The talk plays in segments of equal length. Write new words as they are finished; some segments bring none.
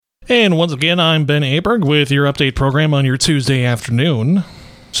And once again, I'm Ben Aberg with your update program on your Tuesday afternoon.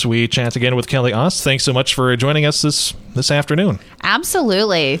 So we chat again with Kelly Ost. Thanks so much for joining us this afternoon.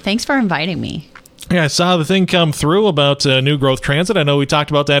 Absolutely. Thanks for inviting me. Yeah, I saw the thing come through about New Growth Transit. I know we talked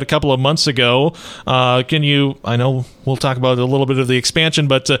about that a couple of months ago. I know we'll talk about a little bit of the expansion,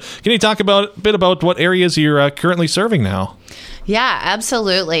 but can you talk a bit about what areas you're currently serving now? Yeah,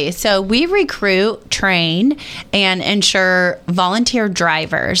 absolutely. So we recruit, train, and ensure volunteer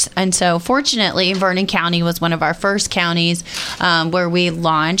drivers. And so fortunately, Vernon County was one of our first counties where we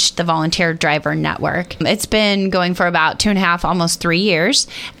launched the Volunteer Driver Network. It's been going for about 2.5, almost 3 years.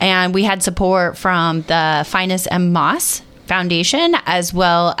 And we had support from the Finest M. Moss Foundation, as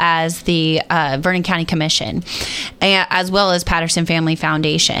well as the Vernon County Commission, as well as Patterson Family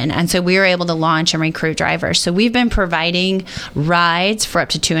Foundation. And so we were able to launch and recruit drivers. So we've been providing rides for up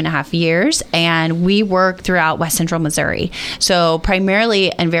to 2.5 years, and we work throughout West Central Missouri. So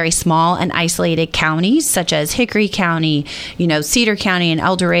primarily in very small and isolated counties, such as Hickory County, Cedar County and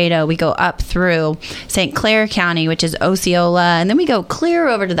El Dorado. We go up through St. Clair County, which is Osceola, and then we go clear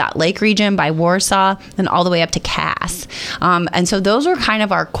over to that lake region by Warsaw and all the way up to Cass. And so those are kind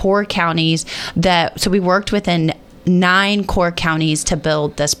of our core counties so we worked within 9 core counties to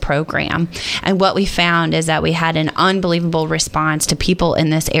build this program. And what we found is that we had an unbelievable response to people in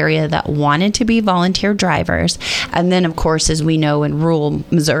this area that wanted to be volunteer drivers. And then, of course, as we know, in rural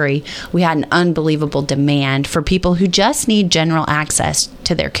Missouri, we had an unbelievable demand for people who just need general access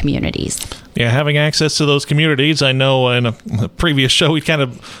to their communities. Yeah, having access to those communities. I know in a previous show, we've kind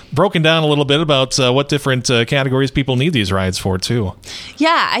of broken down a little bit about what different categories people need these rides for, too.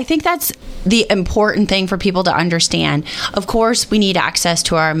 Yeah, I think that's the important thing for people to understand. Of course, we need access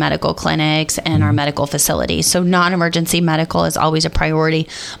to our medical clinics and our medical facilities. So non-emergency medical is always a priority.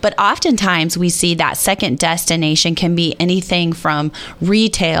 But oftentimes, we see that second destination can be anything from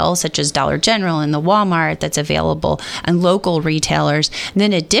retail, such as Dollar General and the Walmart that's available, and local retailers. And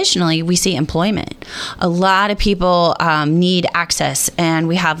then additionally, we see employment. A lot of people need access, and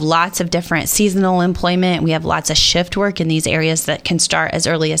we have lots of different seasonal employment. We have lots of shift work in these areas that can start as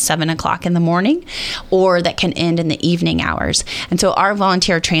early as 7 o'clock in the morning or that can end in the evening hours. And so our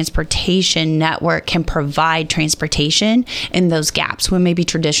volunteer transportation network can provide transportation in those gaps when maybe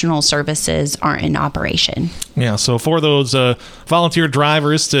traditional services aren't in operation. Yeah, so for those volunteer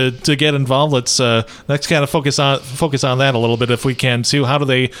drivers to get involved, let's kind of focus on that a little bit if we can too. How do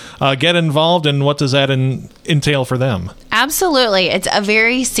they get involved, and what does that entail for them? Absolutely. It's a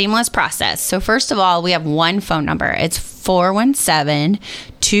very seamless process. So first of all, we have one phone number. It's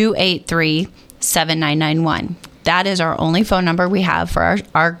 417-283-7991. That is our only phone number we have for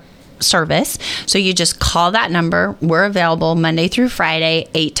our service. So you just call that number. We're available Monday through Friday,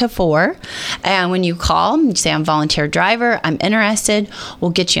 8 to 4. And when you call, you say, I'm a volunteer driver, I'm interested, we'll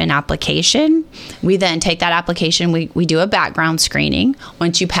get you an application. We then take that application, we do a background screening.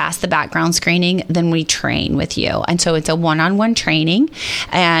 Once you pass the background screening, then we train with you. And so it's a one-on-one training,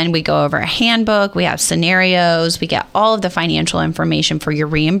 and we go over a handbook, we have scenarios, we get all of the financial information for your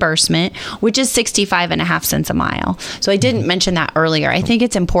reimbursement, which is 65.5 cents a mile. So I didn't mention that earlier. I think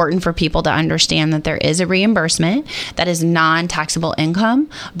it's important for people to understand that there is a reimbursement that is non-taxable income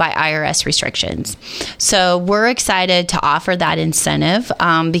by IRS restrictions. So we're excited to offer that incentive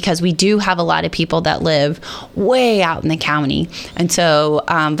because we do have a lot of people that live way out in the county. And so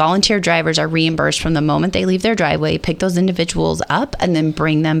volunteer drivers are reimbursed from the moment they leave their driveway, pick those individuals up, and then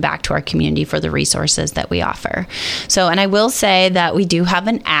bring them back to our community for the resources that we offer. So, and I will say that we do have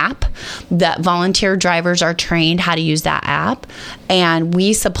an app that volunteer drivers are trained how to use that app, and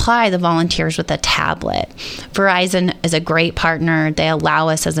we supply the volunteers with a tablet. Verizon is a great partner. They allow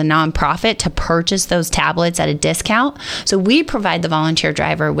us as a nonprofit to purchase those tablets at a discount. So we provide the volunteer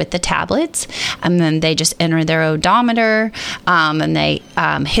driver with the tablets, and then they just enter their odometer, and they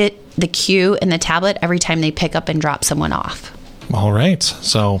hit the cue in the tablet every time they pick up and drop someone off. All right.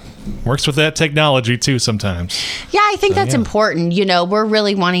 So works with that technology too sometimes. Yeah, I think that's important. We're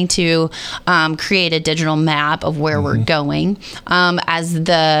really wanting to create a digital map of where we're going as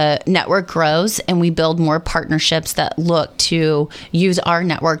the network grows and we build more partnerships that look to use our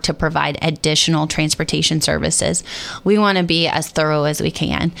network to provide additional transportation services. We want to be as thorough as we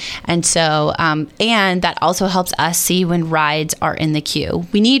can. And so, and that also helps us see when rides are in the queue.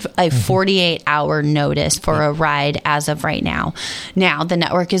 We need a 48-hour notice for a ride as of right now. Now, the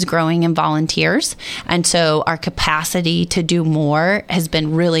network is growing in volunteers. And so our capacity to do more has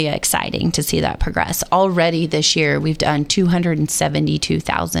been really exciting to see that progress. Already this year, we've done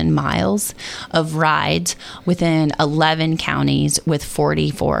 272,000 miles of rides within 11 counties with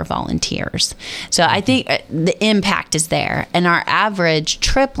 44 volunteers. So I think the impact is there. And our average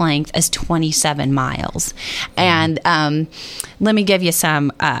trip length is 27 miles. And let me give you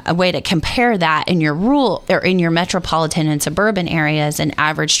a way to compare that. In your rural or in your metropolitan and suburban areas, an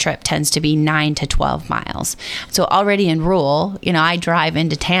average trip tends to be 9 to 12 miles. So already in rural, I drive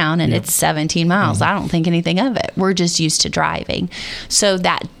into town and it's 17 miles. I don't think anything of it. We're just used to driving. So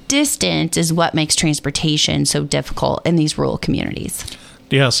that distance is what makes transportation so difficult in these rural communities.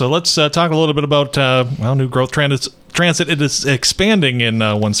 Yeah, so let's talk a little bit about New Growth Transit. It is expanding in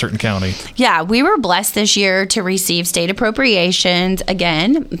one certain county. Yeah, we were blessed this year to receive state appropriations,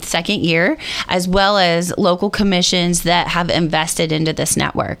 again, second year, as well as local commissions that have invested into this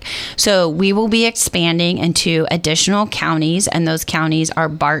network. So we will be expanding into additional counties, and those counties are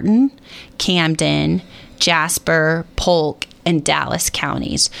Barton, Camden, Jasper, Polk, and Dallas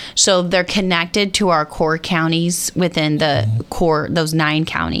counties. So they're connected to our core counties within the core, those 9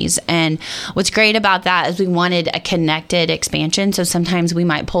 counties. And what's great about that is we wanted a connected expansion. So sometimes we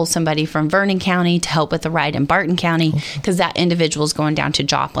might pull somebody from Vernon County to help with the ride in Barton County because that individual is going down to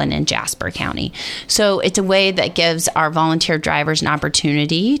Joplin and Jasper County. So it's a way that gives our volunteer drivers an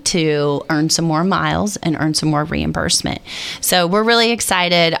opportunity to earn some more miles and earn some more reimbursement. So we're really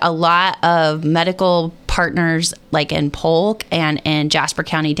excited. A lot of medical partners like in Polk and in Jasper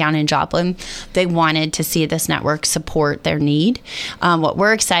County down in Joplin, they wanted to see this network support their need. What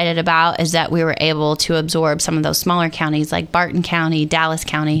we're excited about is that we were able to absorb some of those smaller counties like Barton County, Dallas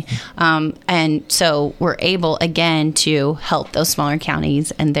County. And so we're able, again, to help those smaller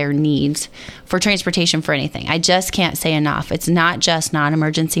counties and their needs for transportation for anything. I just can't say enough. It's not just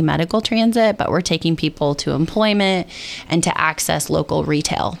non-emergency medical transit, but we're taking people to employment and to access local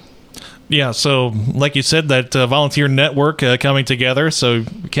retail. Yeah, so like you said, that volunteer network coming together, so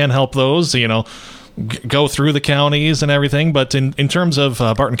we can help those, go through the counties and everything. But in terms of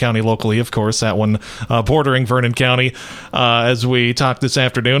Barton County locally, of course, that one bordering Vernon County, as we talked this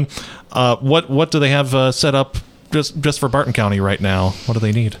afternoon, what do they have set up just for Barton County right now? What do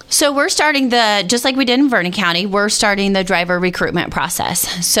they need? So we're starting just like we did in Vernon County, we're starting the driver recruitment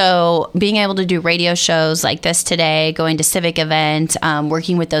process. So being able to do radio shows like this today, going to civic events,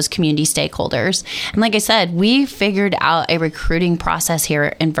 working with those community stakeholders. And like I said, we figured out a recruiting process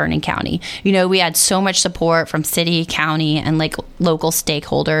here in Vernon County. We had so much support from city, county, and like local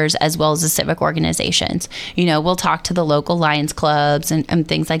stakeholders, as well as the civic organizations. We'll talk to the local Lions clubs and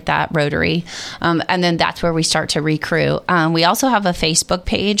things like that, Rotary. And then that's where we start to recruit. We also have a Facebook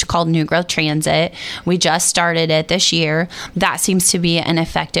page called New Growth Transit. We just started it this year. That seems to be an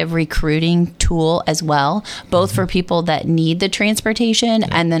effective recruiting tool as well, both for people that need the transportation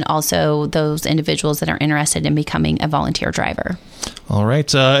and then also those individuals that are interested in becoming a volunteer driver. All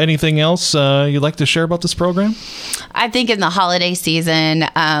right. Anything else you'd like to share about this program? I think in the holiday season,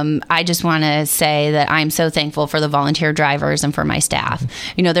 I just want to say that I'm so thankful for the volunteer drivers and for my staff.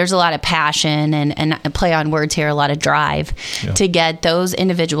 There's a lot of passion and play on words here, a lot of drive to get those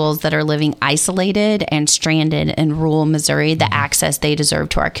individuals that are living isolated and stranded in rural Missouri the access they deserve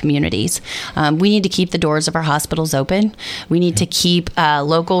to our communities. We need to keep the doors of our hospitals open. We need to keep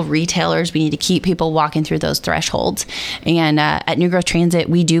local retailers. We need to keep people walking through those thresholds. And at New Growth Transit,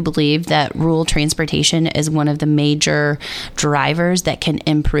 we do believe that rural transportation is one of the major drivers that can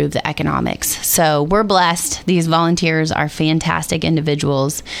improve the economics. So we're blessed. These volunteers are fantastic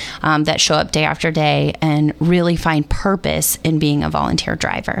individuals that show up day after day and really find purpose in being a volunteer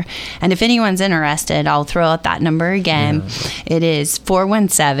driver. And if anyone's interested, I'll throw out that number again. It is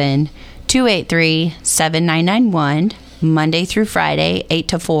 417-283-7991. Monday through Friday, 8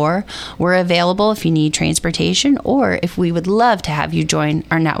 to 4. We're available if you need transportation or if we would love to have you join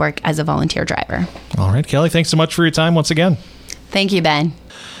our network as a volunteer driver. All right, Kelly, thanks so much for your time once again. Thank you, Ben.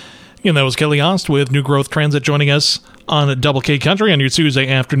 And that was Kelly Ost with New Growth Transit joining us on Double K Country on your Tuesday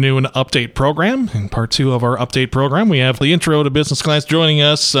afternoon update program. In part 2 of our update program, we have the Intro to Business class joining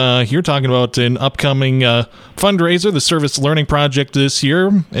us here talking about an upcoming fundraiser, the Service Learning Project this year.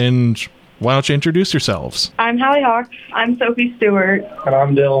 And why don't you introduce yourselves? I'm Hallie Hawks. I'm Sophie Stewart. And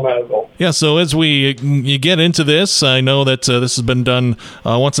I'm Dylan Ogle. Yeah, so as you get into this, I know that this has been done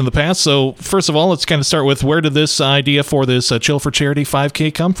once in the past. So first of all, let's kind of start with where did this idea for this Chill for Charity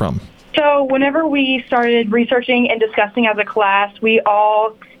 5K come from? So whenever we started researching and discussing as a class, we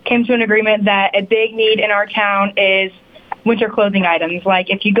all came to an agreement that a big need in our town is winter clothing items. Like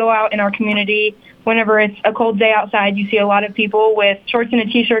if you go out in our community, whenever it's a cold day outside, you see a lot of people with shorts and a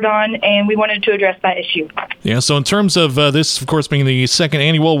T-shirt on, and we wanted to address that issue. Yeah, so in terms of this, of course, being the second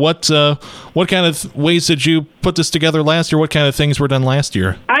annual, what kind of ways did you put this together last year? What kind of things were done last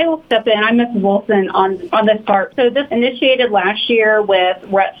year? I will step in. I'm Ms. Wilson on this part. So this initiated last year with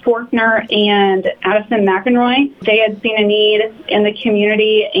Rhett Forkner and Addison McEnroy. They had seen a need in the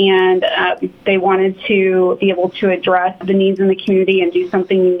community, and they wanted to be able to address the needs in the community and do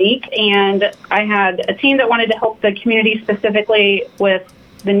something unique. And I had a team that wanted to help the community specifically with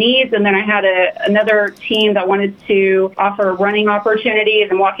the needs, and then I had another team that wanted to offer running opportunities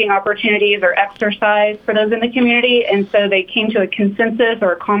and walking opportunities or exercise for those in the community. And so they came to a consensus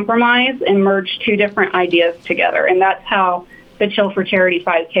or a compromise and merged two different ideas together. And that's how the Chill for Charity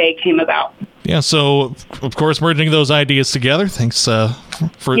 5K came about. Yeah, so, of course, merging those ideas together. Thanks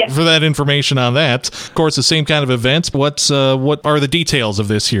for that information on that. Of course, the same kind of event. What are the details of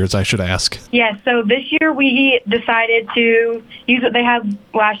this year's, I should ask? Yeah, so this year we decided to use what they had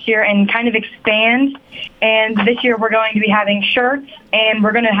last year and kind of expand. And this year we're going to be having shirts, and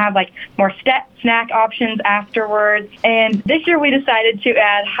we're going to have like more snack options afterwards. And this year we decided to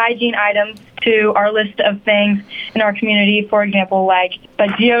add hygiene items to our list of things in our community, for example, like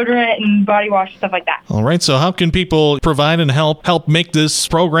deodorant and body wash, stuff like that. All right, so how can people provide and help make this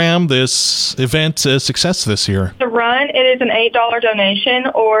program, this event, a success this year? To run, it is an $8 donation,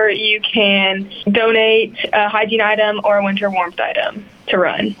 or you can donate a hygiene item or a winter warmth item to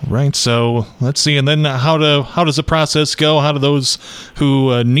run. Right, so let's see, and then how does the process go? How do those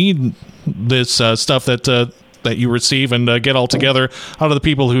who need this stuff that you receive and get all together, how do the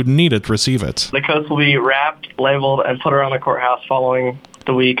people who need it receive it? The coats will be wrapped, labeled, and put around the courthouse following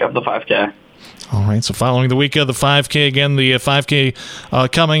the week of the 5K. All right, so following the week of the 5K, again, the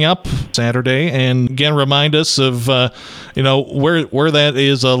 5K coming up Saturday, and again, remind us of, where that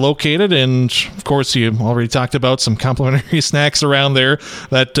is located, and of course, you already talked about some complimentary snacks around there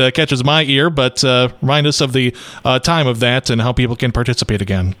that catches my ear, but remind us of the time of that and how people can participate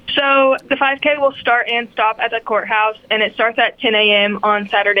again. So the 5K will start and stop at the courthouse, and it starts at 10 a.m. on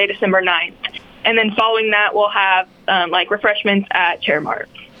Saturday, December 9th. And then following that, we'll have refreshments at Chairmart.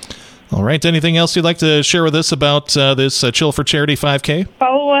 All right. Anything else you'd like to share with us about this Chill for Charity 5K?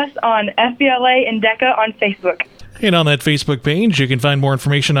 Follow us on FBLA and DECA on Facebook. And on that Facebook page, you can find more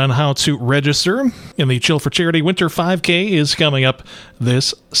information on how to register. And the Chill for Charity Winter 5K is coming up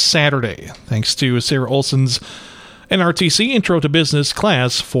this Saturday. Thanks to Sarah Olson's NRTC Intro to Business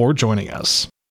class for joining us.